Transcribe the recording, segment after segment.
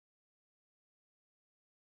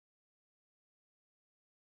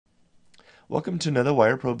Welcome to another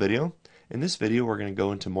WirePro video. In this video we're going to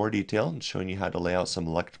go into more detail and showing you how to lay out some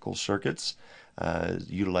electrical circuits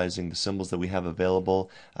utilizing the symbols that we have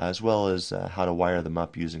available as well as how to wire them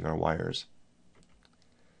up using our wires.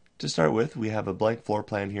 To start with, we have a blank floor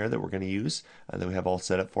plan here that we're going to use that we have all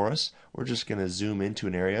set up for us. We're just going to zoom into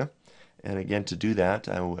an area, and again, to do that,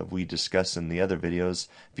 we discussed in the other videos,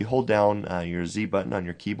 if you hold down your Z button on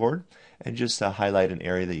your keyboard and just highlight an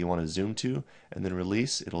area that you want to zoom to and then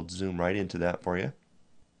release, it'll zoom right into that for you.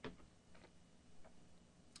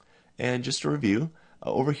 And just to review,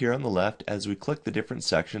 over here on the left, as we click the different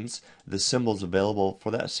sections, the symbols available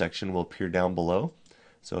for that section will appear down below.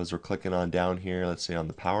 So as we're clicking on down here, let's say on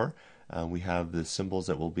the power, we have the symbols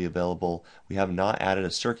that will be available. We have not added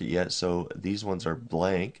a circuit yet, so these ones are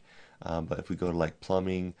blank. But if we go to like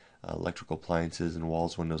plumbing, electrical appliances, and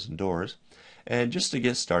walls, windows, and doors. And just to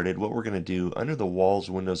get started, what we're going to do under the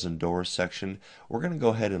walls, windows, and doors section, we're going to go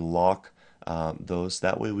ahead and lock those.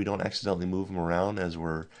 That way we don't accidentally move them around as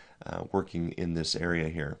we're working in this area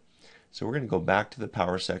here. So we're going to go back to the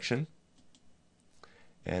power section,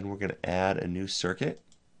 and we're going to add a new circuit.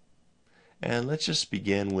 And let's just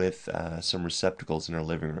begin with some receptacles in our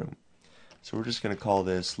living room. So we're just going to call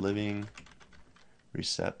this living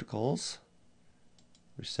receptacles,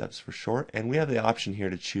 receps for short, and we have the option here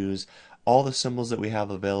to choose all the symbols that we have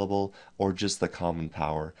available or just the common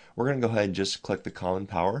power. We're going to go ahead and just click the common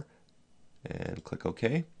power and click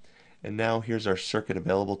OK. And now here's our circuit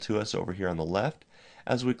available to us over here on the left.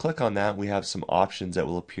 As we click on that, we have some options that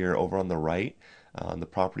will appear over on the right. On the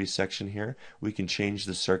properties section here, we can change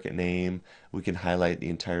the circuit name, we can highlight the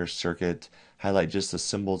entire circuit, highlight just the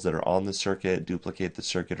symbols that are on the circuit, duplicate the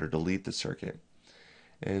circuit, or delete the circuit.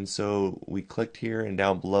 And so we clicked here, and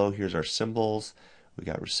down below here's our symbols. We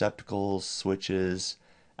got receptacles, switches,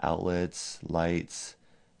 outlets, lights,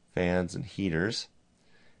 fans, and heaters.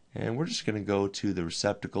 And we're just going to go to the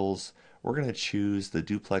receptacles. We're going to choose the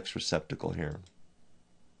duplex receptacle here.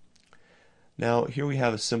 Now here we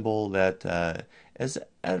have a symbol that is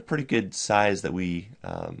at a pretty good size that we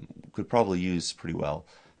could probably use pretty well.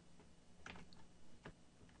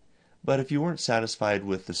 But if you weren't satisfied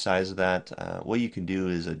with the size of that, what you can do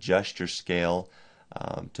is adjust your scale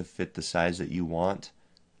to fit the size that you want.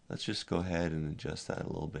 Let's just go ahead and adjust that a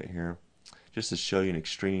little bit here. Just to show you an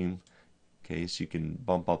extreme case, you can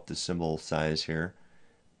bump up the symbol size here.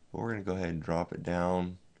 But we're going to go ahead and drop it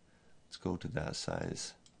down. Let's go to that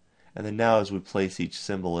size. And then now as we place each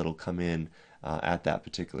symbol, it'll come in at that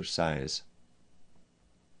particular size.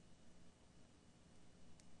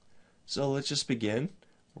 So let's just begin.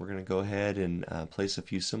 We're going to go ahead and place a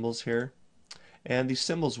few symbols here. And these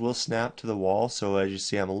symbols will snap to the wall, so as you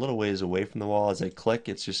see I'm a little ways away from the wall. As I click,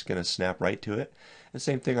 it's just going to snap right to it. And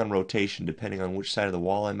same thing on rotation, depending on which side of the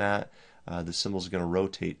wall I'm at, the symbol's going to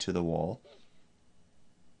rotate to the wall.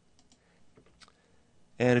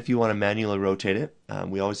 And if you want to manually rotate it,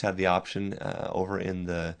 we always have the option over in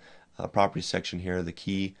the properties section here, the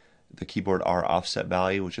keyboard R offset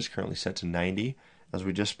value, which is currently set to 90. As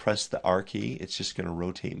we just press the R key, it's just going to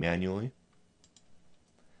rotate manually.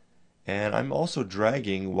 And I'm also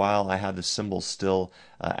dragging while I have the symbol still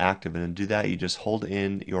active. And to do that, you just hold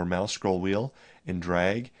in your mouse scroll wheel and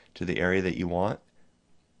drag to the area that you want.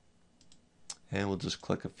 And we'll just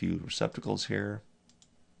click a few receptacles here.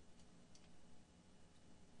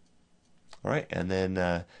 Alright, and then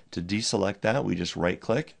to deselect that, we just right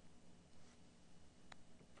click.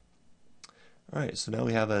 Alright, so now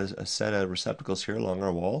we have a set of receptacles here along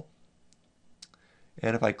our wall.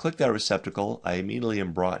 And if I click that receptacle, I immediately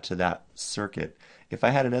am brought to that circuit. If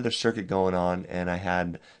I had another circuit going on and I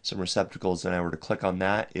had some receptacles and I were to click on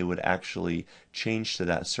that, it would actually change to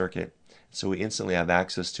that circuit. So we instantly have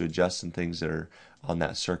access to adjusting things that are on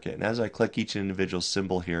that circuit. And as I click each individual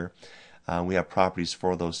symbol here, we have properties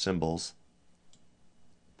for those symbols.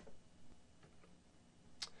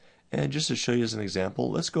 And just to show you as an example,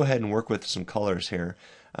 let's go ahead and work with some colors here.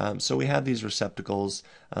 So we have these receptacles.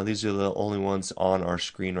 These are the only ones on our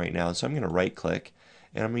screen right now. So I'm going to right click,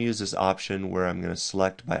 and I'm going to use this option where I'm going to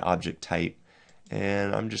select by object type.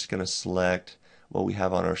 And I'm just going to select what we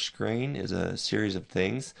have on our screen is a series of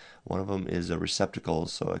things. One of them is a receptacle.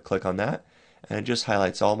 So I click on that, and it just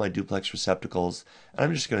highlights all my duplex receptacles. And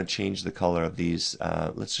I'm just going to change the color of these.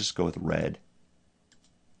 Let's just go with red.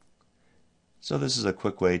 So this is a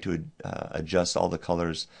quick way to adjust all the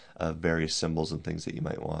colors of various symbols and things that you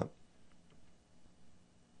might want.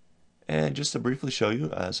 And just to briefly show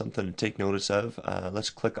you something to take notice of,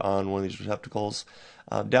 let's click on one of these receptacles.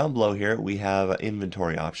 Down below here we have an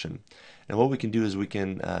inventory option. And what we can do is we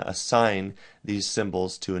can assign these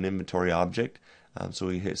symbols to an inventory object. So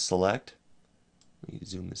we hit select. Let me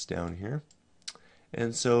zoom this down here.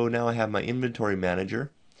 And so now I have my inventory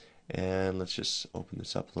manager, and let's just open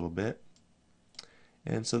this up a little bit.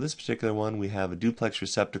 And so this particular one, we have a duplex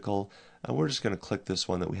receptacle. We're just going to click this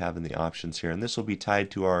one that we have in the options here, and this will be tied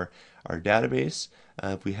to our database.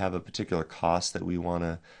 If we have a particular cost that we want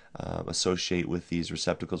to associate with these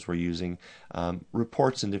receptacles we're using,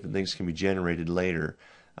 reports and different things can be generated later.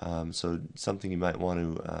 So something you might want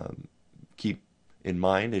to keep in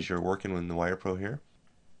mind as you're working with the WirePro here.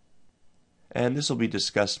 And this will be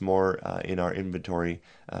discussed more in our inventory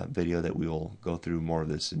video that we will go through more of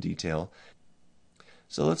this in detail.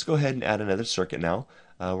 So let's go ahead and add another circuit now.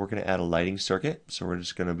 We're going to add a lighting circuit. So we're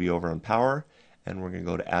just going to be over on power, and we're going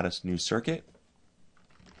to go to add a new circuit.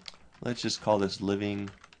 Let's just call this living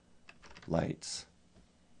lights.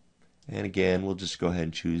 And again, we'll just go ahead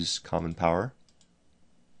and choose common power.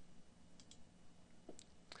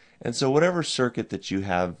 And so whatever circuit that you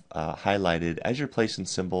have highlighted, as you're placing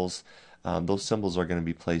symbols, those symbols are going to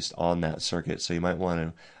be placed on that circuit. So you might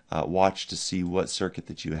want to watch to see what circuit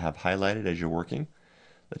that you have highlighted as you're working.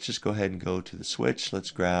 Let's just go ahead and go to the switch. Let's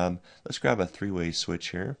grab a three-way switch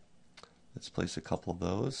here. Let's place a couple of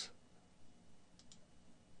those.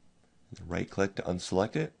 Right click to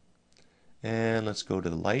unselect it. And let's go to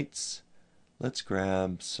the lights. Let's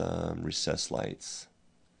grab some recessed lights.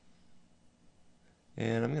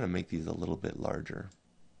 And I'm going to make these a little bit larger.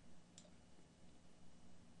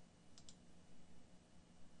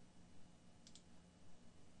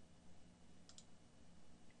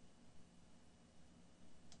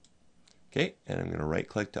 Okay, and I'm going to right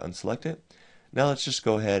click to unselect it. Now let's just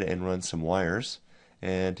go ahead and run some wires.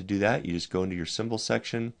 And to do that, you just go into your symbol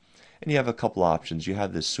section, and you have a couple options. You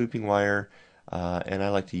have this sweeping wire, and I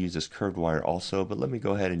like to use this curved wire also, but let me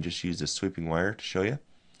go ahead and just use this sweeping wire to show you.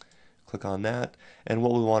 Click on that, and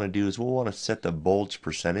what we want to do is we'll want to set the bulge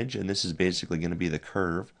percentage, and this is basically going to be the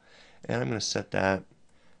curve, and I'm going to set that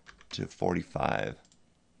to 45.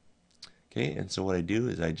 Okay, and so what I do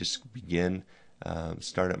is I just begin,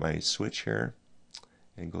 start at my switch here,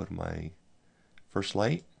 and go to my first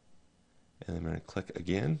light, and I'm going to click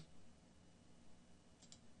again,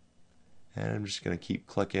 and I'm just going to keep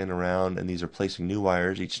clicking around, and these are placing new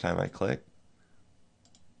wires each time I click.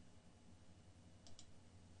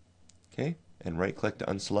 Okay, and right click to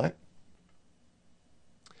unselect.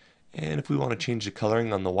 And if we want to change the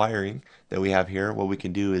coloring on the wiring that we have here, what we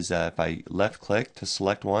can do is if I left click to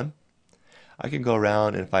select one, I can go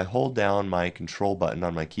around, and if I hold down my control button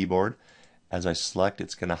on my keyboard, as I select,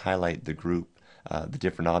 it's going to highlight the group, the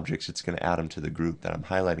different objects. It's going to add them to the group that I'm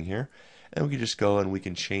highlighting here. And we can just go and we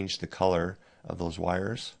can change the color of those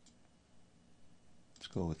wires. Let's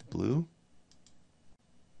go with blue.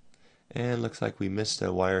 And looks like we missed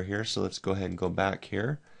a wire here, so let's go ahead and go back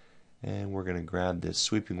here, and we're going to grab this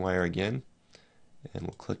sweeping wire again, and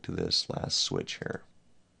we'll click to this last switch here.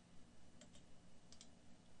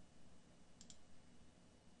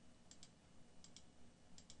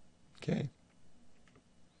 Okay.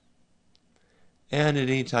 And at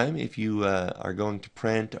any time, if you are going to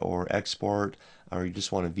print or export, or you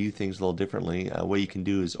just want to view things a little differently, what you can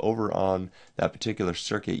do is over on that particular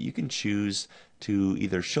circuit, you can choose to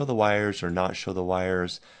either show the wires or not show the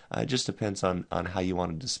wires. It just depends on how you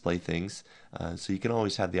want to display things. So you can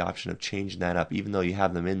always have the option of changing that up. Even though you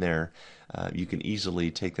have them in there, you can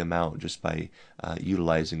easily take them out just by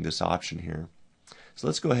utilizing this option here. So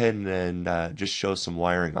let's go ahead and just show some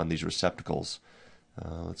wiring on these receptacles.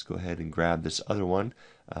 Let's go ahead and grab this other one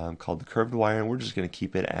called the curved wire, and we're just going to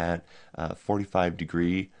keep it at 45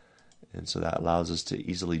 degree, and so that allows us to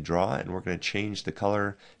easily draw, and we're going to change the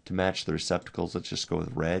color to match the receptacles. Let's just go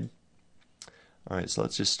with red. Alright, so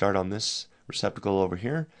let's just start on this receptacle over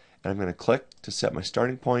here, and I'm going to click to set my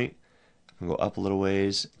starting point. I'm going to go up a little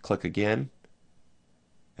ways, click again,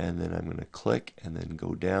 and then I'm going to click and then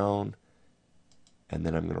go down, and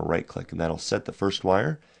then I'm going to right click, and that'll set the first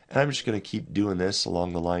wire. And I'm just going to keep doing this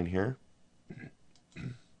along the line here.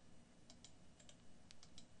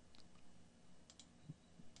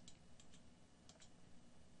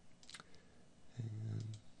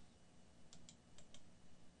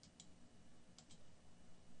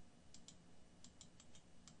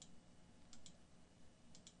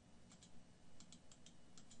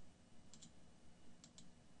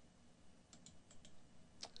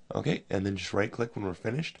 Okay, and then just right click when we're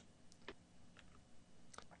finished.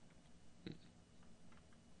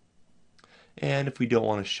 And if we don't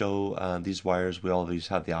want to show these wires, we always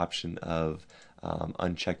have the option of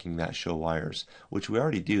unchecking that show wires, which we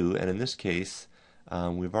already do. And in this case,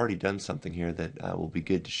 we've already done something here that will be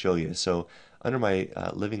good to show you. So under my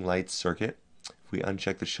living lights circuit, if we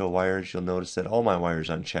uncheck the show wires, you'll notice that all my wires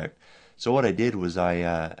are unchecked. So what I did was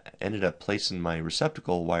I ended up placing my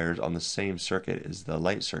receptacle wires on the same circuit as the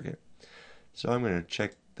light circuit. So I'm going to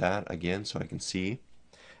check that again so I can see.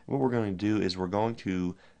 What we're going to do is we're going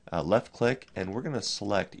to left click and we're going to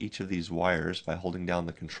select each of these wires by holding down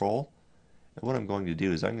the control. And what I'm going to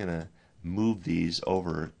do is I'm going to move these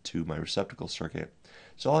over to my receptacle circuit.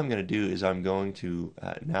 So all I'm going to do is I'm going to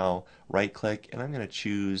now right click and I'm going to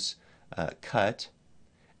choose cut,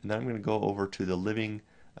 and then I'm going to go over to the living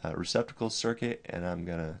receptacle circuit and I'm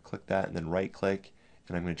going to click that and then right click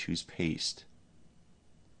and I'm going to choose paste.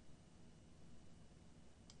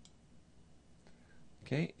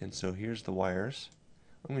 Okay, and so here's the wires.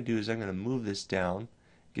 What I'm going to do is I'm going to move this down,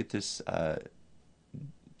 get this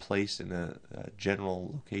placed in a general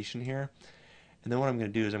location here. And then what I'm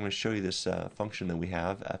going to do is I'm going to show you this function that we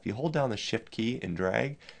have. If you hold down the shift key and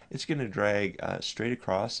drag, it's going to drag straight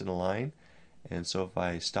across in a line. And so if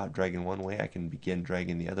I stop dragging one way, I can begin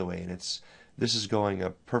dragging the other way. And this is going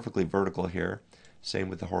perfectly vertical here. Same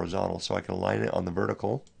with the horizontal. So I can align it on the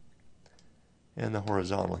vertical and the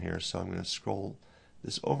horizontal here. So I'm going to scroll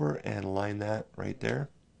this over and align that right there.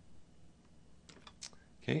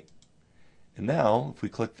 Okay. And now, if we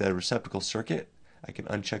click the receptacle circuit, I can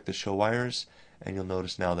uncheck the show wires, and you'll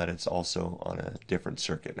notice now that it's also on a different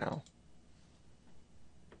circuit now.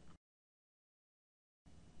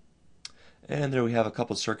 And there we have a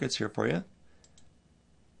couple circuits here for you.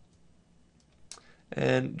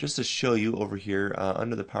 And just to show you over here,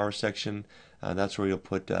 under the power section, that's where you'll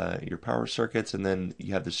put your power circuits, and then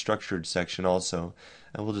you have the structured section also.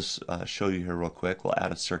 And we'll just show you here real quick. We'll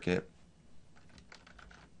add a circuit.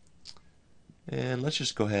 And let's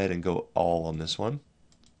just go ahead and go all on this one.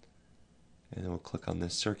 And then we'll click on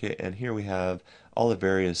this circuit, and here we have all the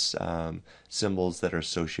various symbols that are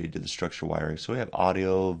associated to the structure wiring. So we have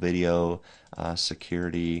audio, video,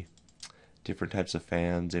 security, different types of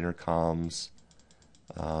fans, intercoms,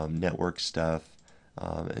 network stuff,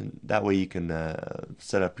 and that way you can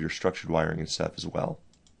set up your structured wiring and stuff as well.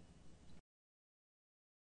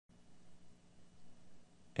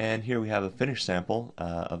 And here we have a finished sample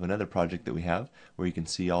of another project that we have, where you can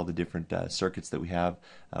see all the different circuits that we have.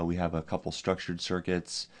 We have a couple structured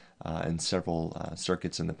circuits and several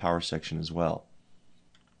circuits in the power section as well.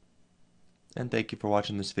 And thank you for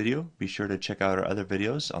watching this video. Be sure to check out our other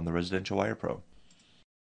videos on the Residential Wire Pro.